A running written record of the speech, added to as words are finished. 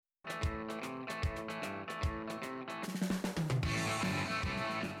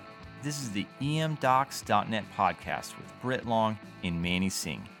This is the emdocs.net podcast with Britt Long and Manny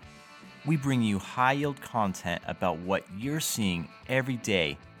Singh. We bring you high-yield content about what you're seeing every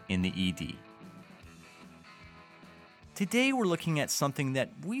day in the ED. Today we're looking at something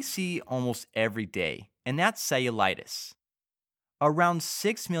that we see almost every day, and that's cellulitis. Around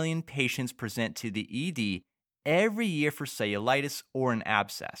 6 million patients present to the ED every year for cellulitis or an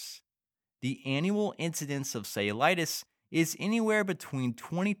abscess. The annual incidence of cellulitis is anywhere between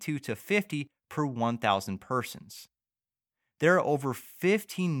 22 to 50 per 1,000 persons. There are over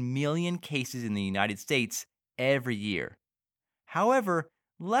 15 million cases in the United States every year. However,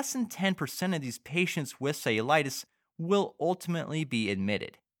 less than 10% of these patients with cellulitis will ultimately be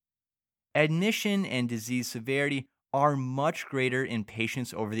admitted. Admission and disease severity are much greater in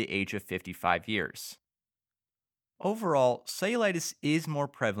patients over the age of 55 years. Overall, cellulitis is more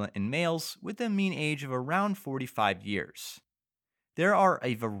prevalent in males with a mean age of around 45 years. There are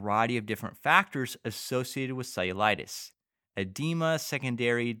a variety of different factors associated with cellulitis. Edema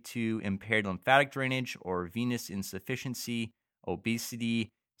secondary to impaired lymphatic drainage or venous insufficiency, obesity,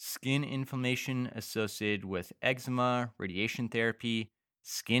 skin inflammation associated with eczema, radiation therapy,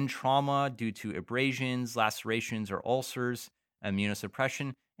 skin trauma due to abrasions, lacerations, or ulcers,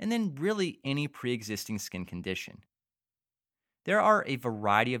 immunosuppression, and then really any pre-existing skin condition. There are a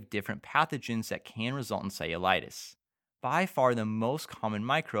variety of different pathogens that can result in cellulitis. By far the most common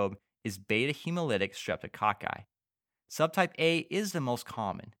microbe is beta hemolytic streptococci. Subtype A is the most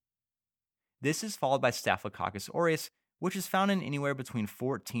common. This is followed by Staphylococcus aureus, which is found in anywhere between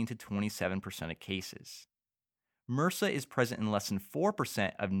 14 to 27% of cases. MRSA is present in less than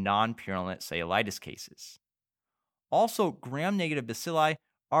 4% of non-purulent cellulitis cases. Also, gram-negative bacilli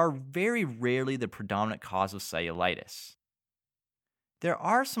are very rarely the predominant cause of cellulitis. There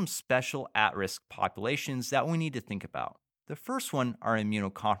are some special at-risk populations that we need to think about. The first one are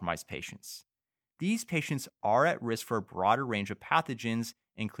immunocompromised patients. These patients are at risk for a broader range of pathogens,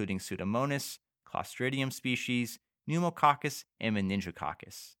 including Pseudomonas, Clostridium species, Pneumococcus, and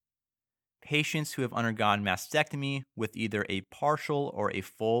Meningococcus. Patients who have undergone mastectomy with either a partial or a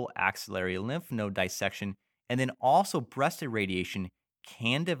full axillary lymph node dissection and then also breast irradiation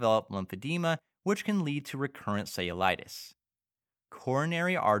can develop lymphedema, which can lead to recurrent cellulitis.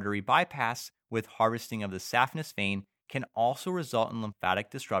 Coronary artery bypass with harvesting of the saphenous vein can also result in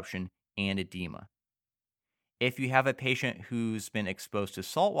lymphatic disruption and edema. If you have a patient who's been exposed to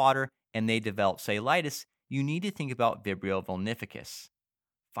salt water and they develop cellulitis, you need to think about Vibrio vulnificus.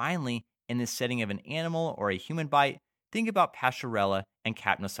 Finally, in the setting of an animal or a human bite, think about Pasteurella and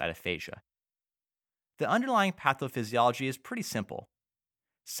capnocytophagia. The underlying pathophysiology is pretty simple.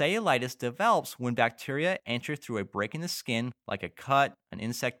 Cellulitis develops when bacteria enter through a break in the skin, like a cut, an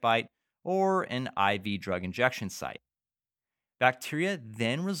insect bite, or an IV drug injection site. Bacteria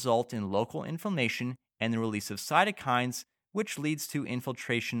then result in local inflammation and the release of cytokines, which leads to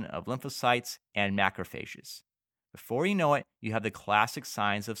infiltration of lymphocytes and macrophages. Before you know it, you have the classic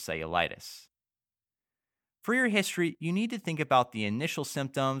signs of cellulitis. For your history, you need to think about the initial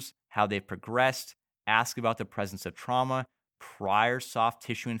symptoms, how they've progressed, ask about the presence of trauma, prior soft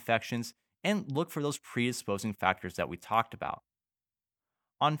tissue infections, and look for those predisposing factors that we talked about.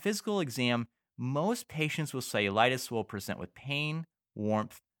 On physical exam, most patients with cellulitis will present with pain,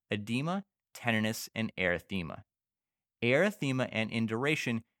 warmth, edema, tenderness, and erythema. Erythema and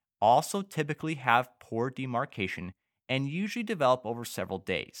induration also typically have poor demarcation and usually develop over several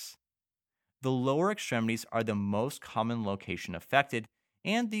days. The lower extremities are the most common location affected,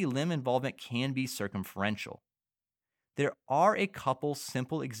 and the limb involvement can be circumferential. There are a couple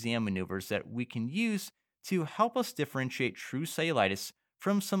simple exam maneuvers that we can use to help us differentiate true cellulitis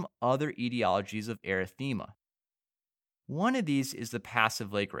from some other etiologies of erythema. One of these is the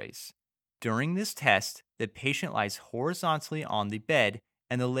passive leg raise. During this test, the patient lies horizontally on the bed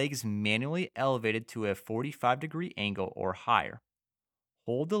and the leg is manually elevated to a 45-degree angle or higher.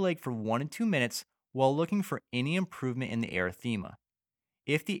 Hold the leg for 1 to 2 minutes while looking for any improvement in the erythema.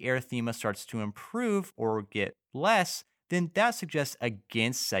 If the erythema starts to improve or get less, then that suggests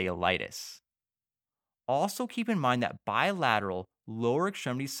against cellulitis. Also keep in mind that bilateral lower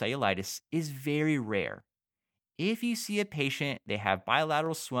extremity cellulitis is very rare. If you see a patient, they have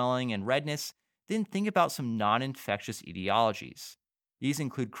bilateral swelling and redness, then think about some non-infectious etiologies. These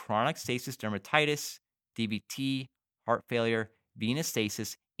include chronic stasis dermatitis, DVT, heart failure, venous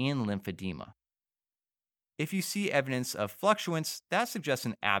stasis, and lymphedema. If you see evidence of fluctuance, that suggests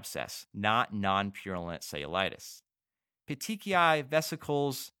an abscess, not non-purulent cellulitis. Petechiae,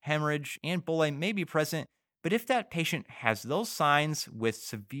 vesicles, hemorrhage, and bullae may be present, but if that patient has those signs with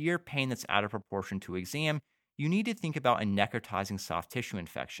severe pain that's out of proportion to exam, you need to think about a necrotizing soft tissue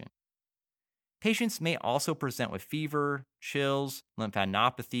infection. Patients may also present with fever, chills,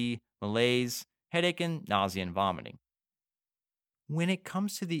 lymphadenopathy, malaise, headache, and nausea and vomiting. When it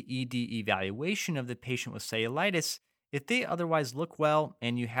comes to the ED evaluation of the patient with cellulitis, if they otherwise look well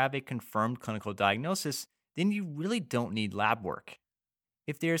and you have a confirmed clinical diagnosis, then you really don't need lab work.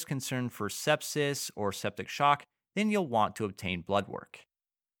 If there's concern for sepsis or septic shock, then you'll want to obtain blood work.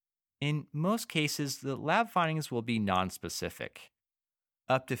 In most cases, the lab findings will be nonspecific.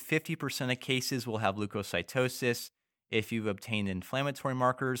 Up to 50% of cases will have leukocytosis. If you've obtained inflammatory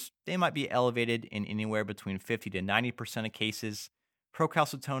markers, they might be elevated in anywhere between 50 to 90% of cases.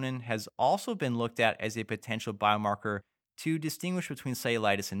 Procalcitonin has also been looked at as a potential biomarker to distinguish between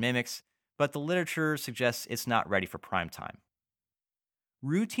cellulitis and mimics, but the literature suggests it's not ready for prime time.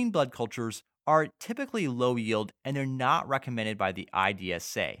 Routine blood cultures are typically low yield and they're not recommended by the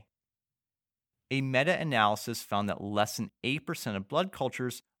IDSA. A meta-analysis found that less than 8% of blood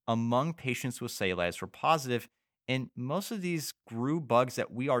cultures among patients with cellulitis were positive, and most of these grew bugs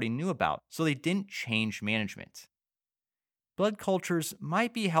that we already knew about, so they didn't change management. Blood cultures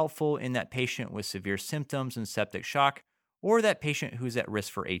might be helpful in that patient with severe symptoms and septic shock, or that patient who's at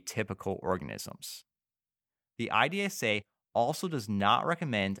risk for atypical organisms. The IDSA also does not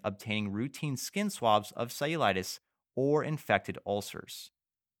recommend obtaining routine skin swabs of cellulitis or infected ulcers.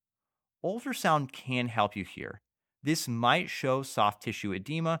 Ultrasound can help you here. This might show soft tissue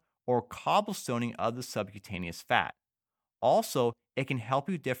edema or cobblestoning of the subcutaneous fat. Also, it can help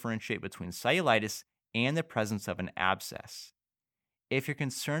you differentiate between cellulitis and the presence of an abscess. If you're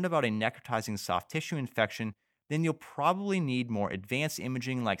concerned about a necrotizing soft tissue infection, then you'll probably need more advanced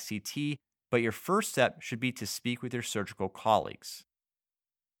imaging like CT, but your first step should be to speak with your surgical colleagues.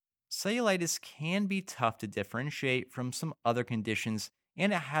 Cellulitis can be tough to differentiate from some other conditions,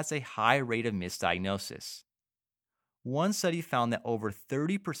 and it has a high rate of misdiagnosis. One study found that over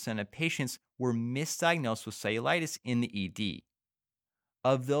 30% of patients were misdiagnosed with cellulitis in the ED.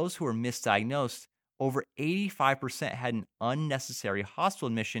 Of those who were misdiagnosed, over 85% had an unnecessary hospital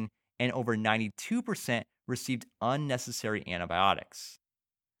admission, and over 92% received unnecessary antibiotics.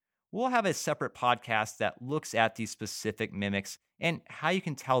 We'll have a separate podcast that looks at these specific mimics and how you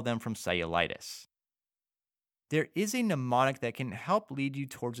can tell them from cellulitis. There is a mnemonic that can help lead you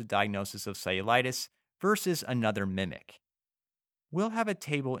towards a diagnosis of cellulitis versus another mimic. We'll have a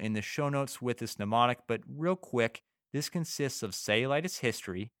table in the show notes with this mnemonic, but real quick, this consists of cellulitis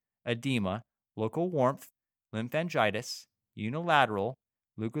history, edema, local warmth, lymphangitis, unilateral,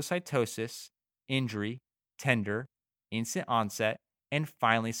 leukocytosis, injury, tender, instant onset, and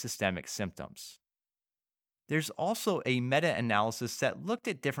finally systemic symptoms. There's also a meta-analysis that looked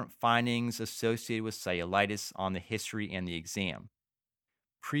at different findings associated with cellulitis on the history and the exam.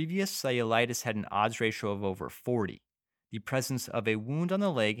 Previous cellulitis had an odds ratio of over 40. The presence of a wound on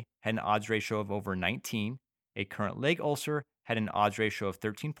the leg had an odds ratio of over 19. A current leg ulcer had an odds ratio of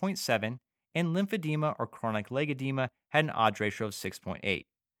 13.7, and lymphedema or chronic leg edema had an odds ratio of 6.8.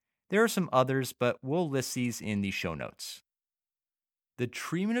 There are some others, but we'll list these in the show notes. The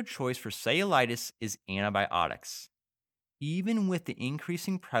treatment of choice for cellulitis is antibiotics. Even with the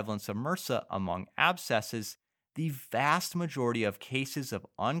increasing prevalence of MRSA among abscesses, the vast majority of cases of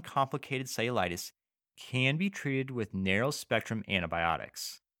uncomplicated cellulitis can be treated with narrow-spectrum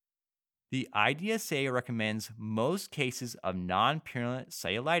antibiotics. The IDSA recommends most cases of non-purulent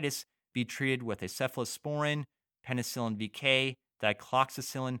cellulitis be treated with a cephalosporin, penicillin VK,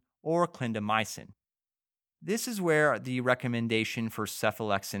 dicloxacillin, or clindamycin. This is where the recommendation for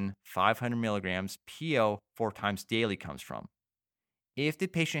cephalexin 500 mg PO 4 times daily comes from. If the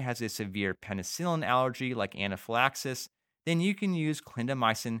patient has a severe penicillin allergy like anaphylaxis, then you can use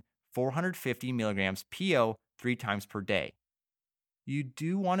clindamycin 450 mg PO 3 times per day. You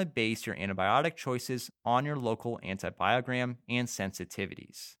do want to base your antibiotic choices on your local antibiogram and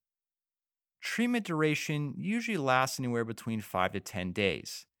sensitivities. Treatment duration usually lasts anywhere between 5 to 10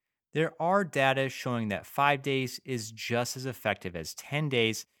 days. There are data showing that 5 days is just as effective as 10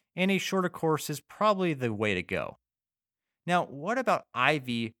 days, and a shorter course is probably the way to go. Now, what about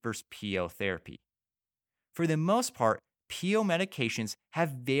IV versus PO therapy? For the most part, PO medications have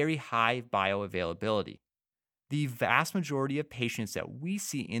very high bioavailability. The vast majority of patients that we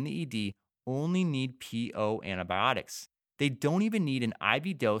see in the ED only need PO antibiotics. They don't even need an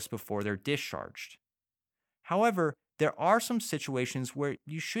IV dose before they're discharged. However, there are some situations where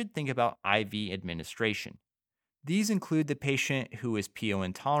you should think about IV administration. These include the patient who is PO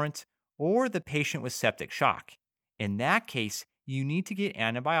intolerant or the patient with septic shock. In that case, you need to get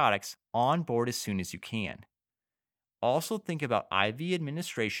antibiotics on board as soon as you can. Also think about IV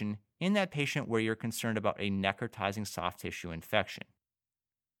administration in that patient where you're concerned about a necrotizing soft tissue infection.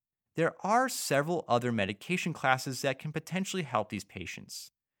 There are several other medication classes that can potentially help these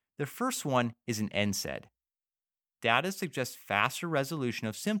patients. The first one is an NSAID. Data suggests faster resolution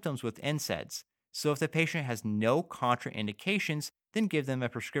of symptoms with NSAIDs, so if the patient has no contraindications, then give them a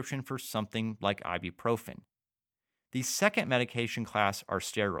prescription for something like ibuprofen. The second medication class are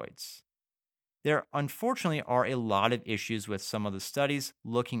steroids. There unfortunately are a lot of issues with some of the studies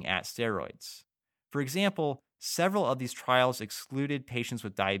looking at steroids. For example, several of these trials excluded patients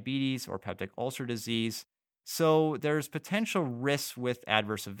with diabetes or peptic ulcer disease, so there's potential risks with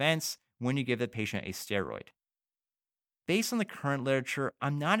adverse events when you give the patient a steroid. Based on the current literature,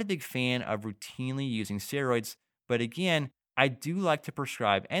 I'm not a big fan of routinely using steroids, but again, I do like to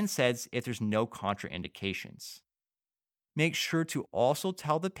prescribe NSAIDs if there's no contraindications. Make sure to also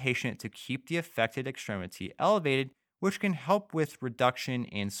tell the patient to keep the affected extremity elevated, which can help with reduction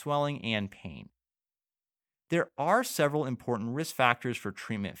in swelling and pain. There are several important risk factors for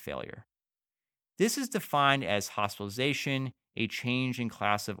treatment failure. This is defined as hospitalization, a change in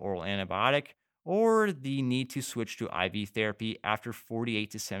class of oral antibiotic, or the need to switch to IV therapy after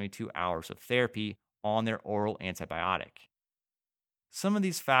 48 to 72 hours of therapy on their oral antibiotic. Some of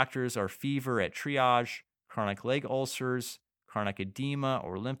these factors are fever at triage, chronic leg ulcers, chronic edema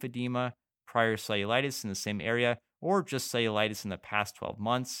or lymphedema, prior cellulitis in the same area, or just cellulitis in the past 12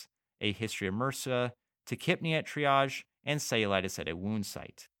 months, a history of MRSA, tachypnea at triage, and cellulitis at a wound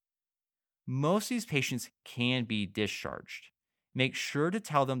site. Most of these patients can be discharged. Make sure to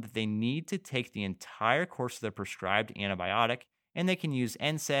tell them that they need to take the entire course of the prescribed antibiotic, and they can use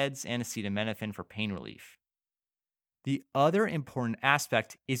NSAIDs and acetaminophen for pain relief. The other important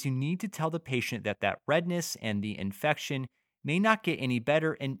aspect is you need to tell the patient that redness and the infection may not get any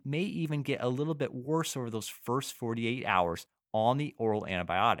better and may even get a little bit worse over those first 48 hours on the oral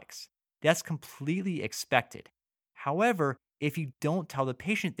antibiotics. That's completely expected. However, if you don't tell the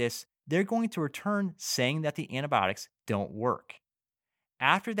patient this, they're going to return saying that the antibiotics don't work.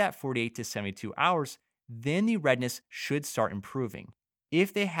 After that 48 to 72 hours, then the redness should start improving.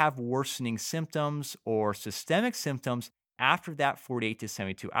 If they have worsening symptoms or systemic symptoms after that 48 to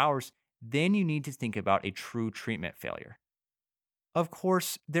 72 hours, then you need to think about a true treatment failure. Of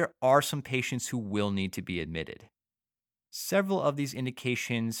course, there are some patients who will need to be admitted. Several of these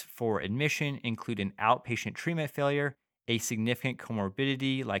indications for admission include an outpatient treatment failure, a significant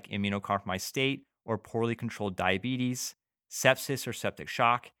comorbidity like immunocompromised state or poorly controlled diabetes, sepsis or septic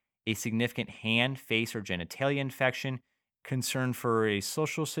shock, a significant hand, face, or genitalia infection, concern for a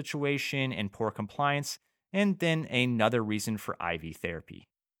social situation and poor compliance, and then another reason for IV therapy.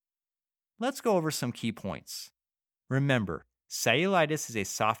 Let's go over some key points. Remember, cellulitis is a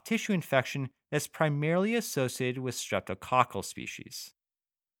soft tissue infection that's primarily associated with streptococcal species.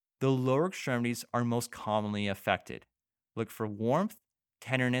 The lower extremities are most commonly affected. Look for warmth,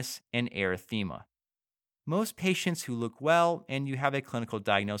 tenderness, and erythema. Most patients who look well and you have a clinical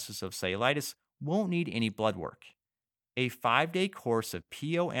diagnosis of cellulitis won't need any blood work. A 5-day course of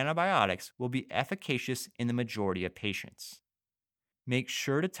PO antibiotics will be efficacious in the majority of patients. Make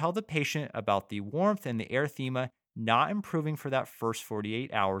sure to tell the patient about the warmth and the erythema not improving for that first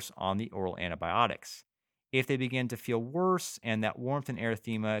 48 hours on the oral antibiotics. If they begin to feel worse and that warmth and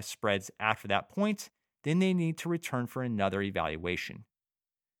erythema spreads after that point, then they need to return for another evaluation.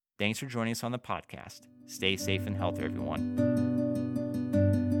 Thanks for joining us on the podcast. Stay safe and healthy, everyone.